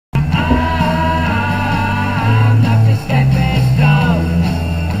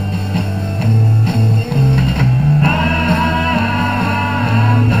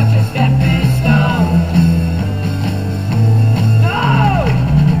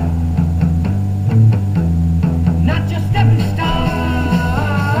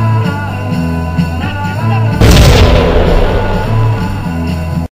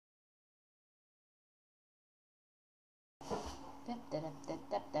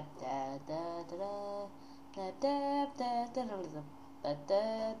Hello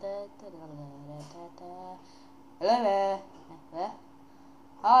there.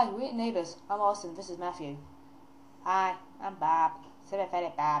 Hi, we're neighbours. I'm Austin. This is Matthew. Hi, I'm Bob.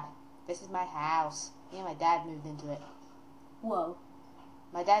 Sympathetic Bob. This is my house. Me and my dad moved into it. Whoa.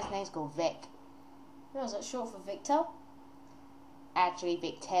 My dad's name's called Vic. No, is that short for Victor? Actually,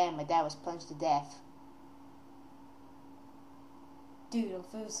 Vic 10. My dad was plunged to death. Dude, I'm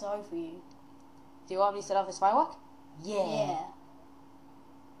feeling sorry for you. Do you want me to set off this firework? Yeah.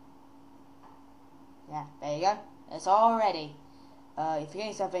 Yeah, there you go. It's all ready. If you're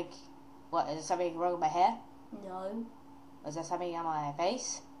getting something... What, is there something wrong with my hair? No. Is there something on my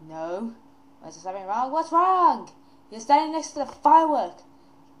face? No. Is there something wrong? What's wrong? You're standing next to the firework.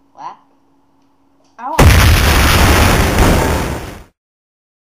 What? Ow.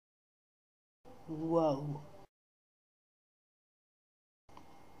 Whoa.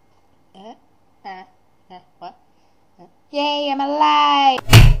 What? Yay, I'm alive!